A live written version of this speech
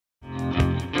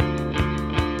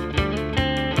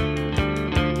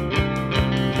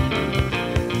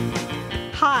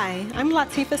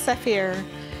Latifah Saafir.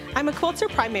 I'm a quilter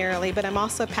primarily, but I'm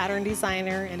also a pattern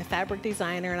designer and a fabric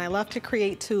designer, and I love to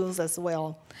create tools as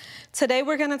well. Today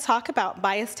we're going to talk about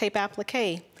bias tape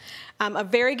applique. A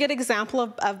very good example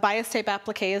of bias tape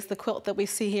applique is the quilt that we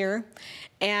see here,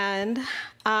 and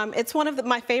it's one of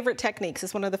my favorite techniques.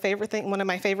 It's one of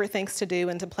my favorite things to do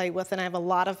and to play with, and I have a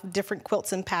lot of different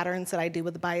quilts and patterns that I do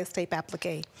with the bias tape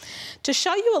applique. To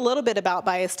show you a little bit about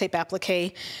bias tape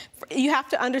applique, you have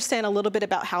to understand a little bit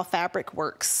about how fabric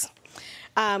works.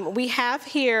 We have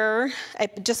here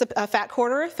just a fat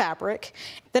quarter of fabric.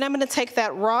 Then I'm going to take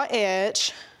that raw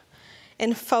edge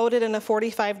and fold it in a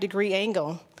 45-degree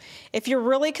angle. If you're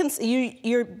really,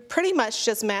 you're pretty much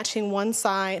just matching one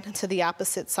side to the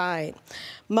opposite side.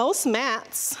 Most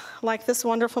mats, like this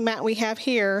wonderful mat we have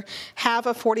here, have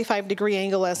a 45-degree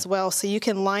angle as well, so you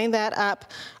can line that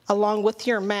up along with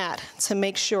your mat to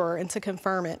make sure and to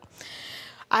confirm it.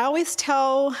 I always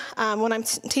tell, when I'm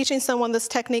teaching someone this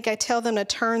technique, I tell them to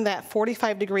turn that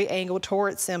 45-degree angle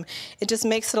towards them. It just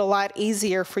makes it a lot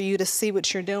easier for you to see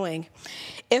what you're doing.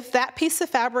 If that piece of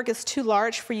fabric is too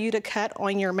large for you to cut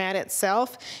on your mat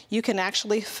itself, you can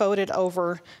actually fold it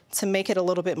over to make it a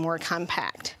little bit more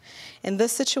compact. In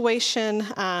this situation,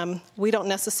 we don't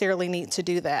necessarily need to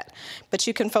do that, but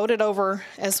you can fold it over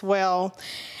as well.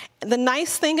 The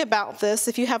nice thing about this,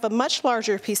 if you have a much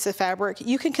larger piece of fabric,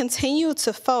 you can continue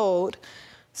to fold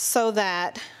so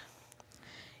that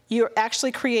you're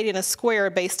actually creating a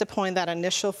square based upon that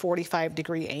initial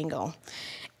 45-degree angle.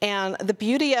 And the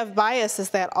beauty of bias is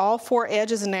that all four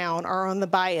edges now are on the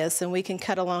bias, and we can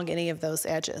cut along any of those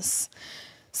edges.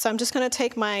 So I'm just going to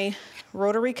take my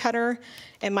rotary cutter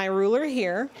and my ruler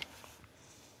here.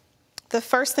 The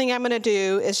first thing I'm going to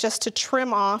do is just to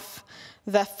trim off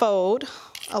the fold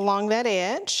along that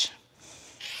edge.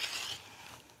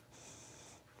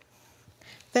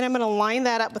 Then I'm going to line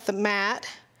that up with the mat.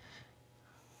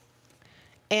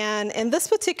 And in this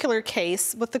particular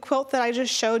case, with the quilt that I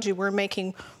just showed you, we're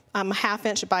making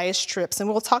half-inch bias strips. And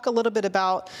we'll talk a little bit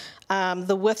about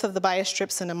the width of the bias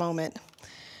strips in a moment.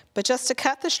 But just to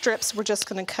cut the strips, we're just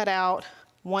going to cut out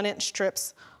 1-inch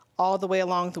strips all the way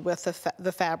along the width of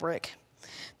the fabric.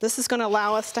 This is going to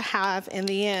allow us to have, in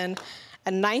the end,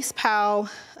 a nice pile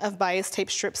of bias tape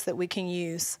strips that we can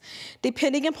use.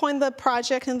 Depending upon the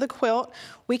project and the quilt,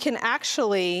 we can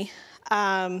actually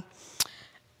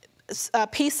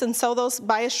piece and sew those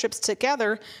bias strips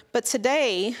together, but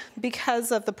today,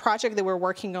 because of the project that we're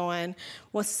working on,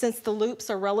 since the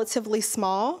loops are relatively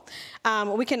small,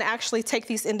 we can actually take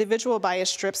these individual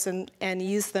bias strips and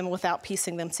use them without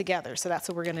piecing them together. So that's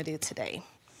what we're going to do today.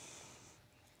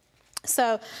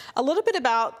 So a little bit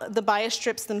about the bias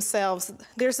strips themselves.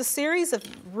 There's a series of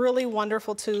really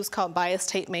wonderful tools called bias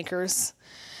tape makers.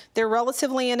 They're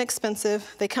relatively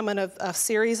inexpensive. They come in a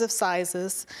series of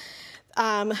sizes.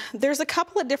 There's a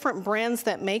couple of different brands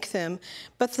that make them,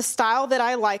 but the style that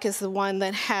I like is the one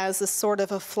that has a sort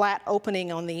of a flat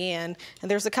opening on the end,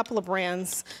 and there's a couple of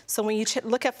brands. So when you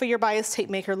look up for your bias tape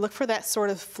maker, look for that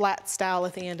sort of flat style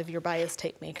at the end of your bias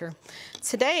tape maker.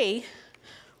 Today,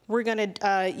 we're going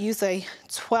to use a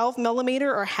 12mm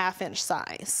or half-inch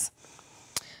size.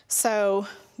 So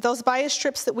those bias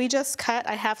strips that we just cut,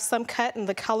 I have some cut in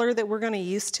the color that we're going to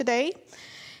use today,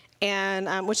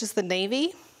 and which is the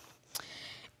navy.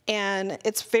 And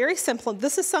it's very simple.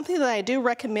 This is something that I do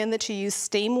recommend that you use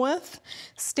steam with.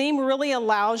 Steam really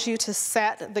allows you to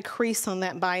set the crease on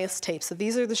that bias tape. So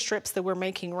these are the strips that we're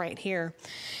making right here.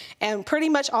 And pretty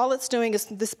much all it's doing is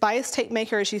this bias tape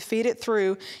maker, as you feed it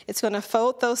through, it's going to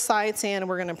fold those sides in, and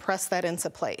we're going to press that into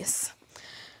place.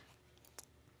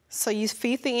 So you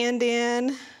feed the end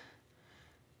in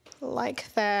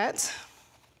like that.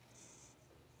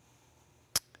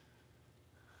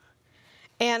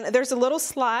 And there's a little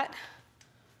slot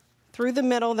through the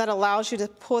middle that allows you to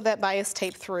pull that bias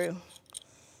tape through.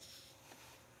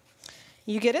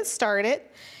 You get it started,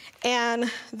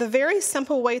 and the very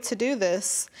simple way to do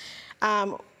this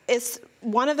is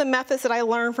one of the methods that I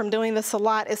learned from doing this a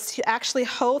lot is to actually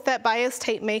hold that bias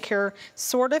tape maker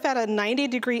sort of at a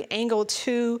 90-degree angle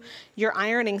to your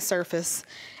ironing surface.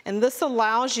 And this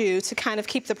allows you to kind of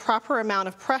keep the proper amount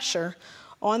of pressure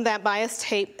on that bias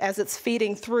tape as it's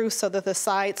feeding through so that the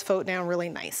sides fold down really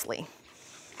nicely.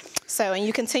 So, and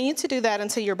you continue to do that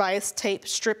until your bias tape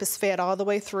strip is fed all the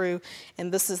way through,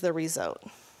 and this is the result.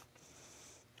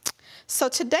 So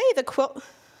today the quilt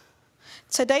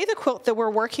Today the quilt that we're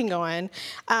working on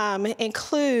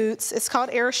includes, it's called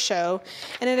Air Show,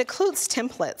 and it includes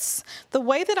templates. The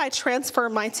way that I transfer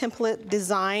my template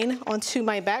design onto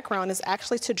my background is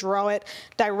actually to draw it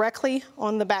directly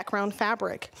on the background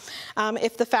fabric.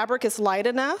 If the fabric is light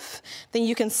enough, then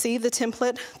you can see the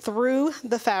template through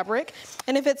the fabric,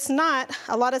 and if it's not,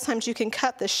 a lot of times you can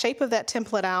cut the shape of that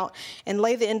template out and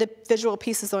lay the individual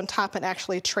pieces on top and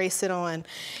actually trace it on.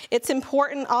 It's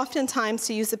important oftentimes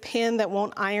to use a pen that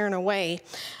won't iron away.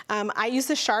 I use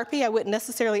a Sharpie. I wouldn't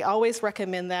necessarily always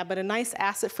recommend that, but a nice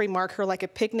acid-free marker like a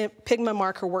Pigma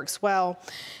marker works well.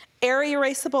 Air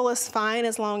erasable is fine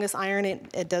as long as iron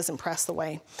it doesn't press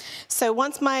away. So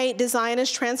once my design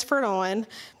is transferred on,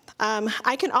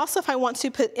 I can also, if I want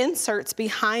to, put inserts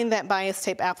behind that bias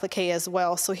tape applique as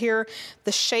well. So here,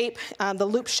 the shape, the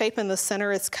loop shape in the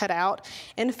center is cut out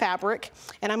in fabric,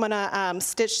 and I'm gonna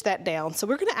stitch that down. So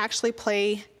we're gonna actually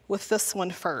play with this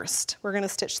one first. We're gonna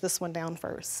stitch this one down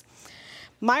first.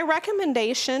 My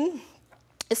recommendation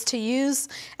is to use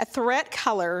a thread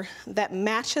color that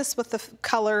matches with the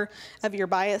color of your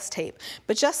bias tape.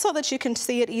 But just so that you can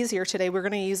see it easier today, we're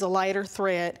gonna use a lighter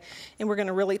thread, and we're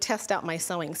gonna really test out my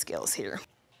sewing skills here.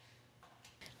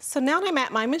 So now that I'm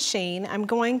at my machine, I'm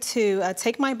going to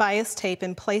take my bias tape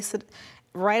and place it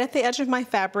right at the edge of my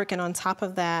fabric and on top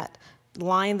of that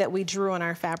line that we drew on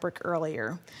our fabric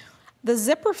earlier. The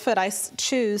zipper foot I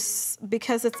choose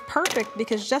because it's perfect,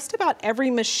 because just about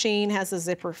every machine has a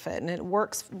zipper foot and it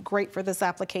works great for this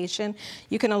application.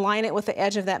 You can align it with the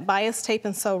edge of that bias tape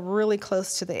and sew really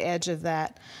close to the edge of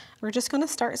that. We're just going to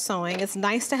start sewing. It's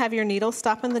nice to have your needle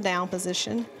stop in the down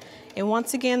position. And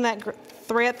once again, that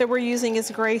thread that we're using is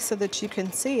gray so that you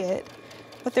can see it.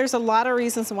 But there's a lot of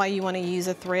reasons why you want to use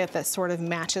a thread that sort of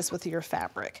matches with your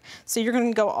fabric. So you're going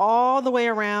to go all the way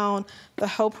around the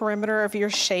whole perimeter of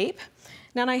your shape.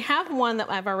 Now I have one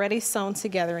that I've already sewn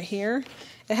together here.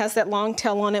 It has that long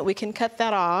tail on it. We can cut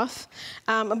that off.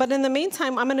 But in the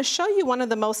meantime, I'm going to show you one of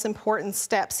the most important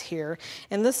steps here.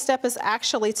 And this step is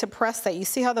actually to press that. You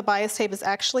see how the bias tape is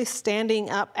actually standing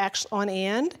up on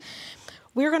end?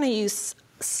 We're going to use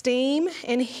steam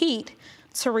and heat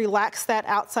to relax that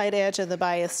outside edge of the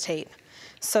bias tape.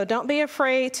 So don't be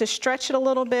afraid to stretch it a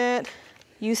little bit.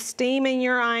 Use steam in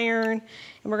your iron,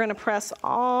 and we're gonna press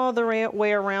all the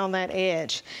way around that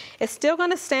edge. It's still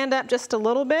gonna stand up just a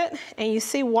little bit, and you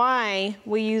see why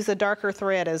we use a darker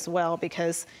thread as well,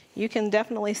 because you can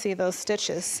definitely see those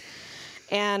stitches.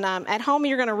 And at home,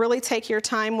 you're gonna really take your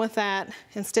time with that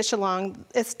and stitch along.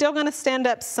 It's still gonna stand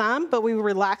up some, but we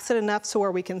relax it enough to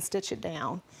where we can stitch it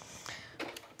down.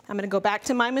 I'm gonna go back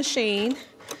to my machine.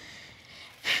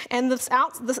 And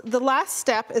the last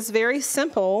step is very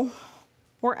simple.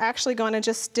 We're actually going to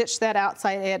just stitch that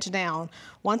outside edge down.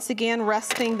 Once again,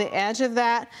 resting the edge of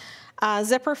that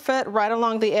zipper foot right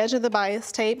along the edge of the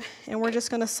bias tape, and we're just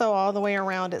going to sew all the way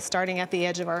around it, starting at the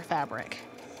edge of our fabric.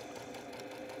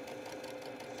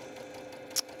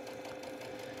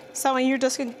 So you're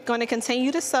just going to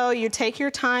continue to sew. You take your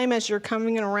time as you're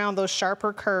coming around those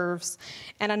sharper curves,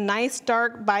 and a nice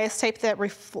dark bias tape that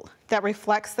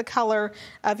reflects the color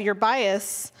of your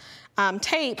bias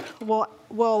tape will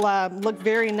look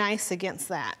very nice against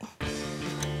that.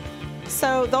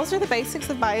 So those are the basics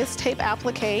of bias tape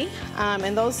applique,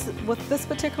 and with this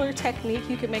particular technique,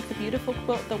 you can make the beautiful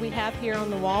quilt that we have here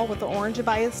on the wall with the orange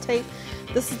bias tape.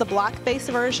 This is the block-based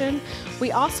version.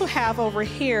 We also have over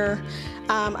here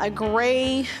a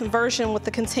gray version with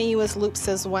the continuous loops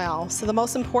as well. So the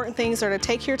most important things are to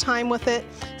take your time with it,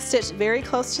 stitch very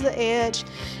close to the edge,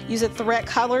 use a thread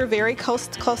color very close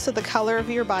to the color of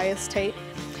your bias tape,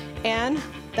 and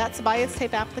that's bias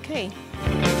tape applique.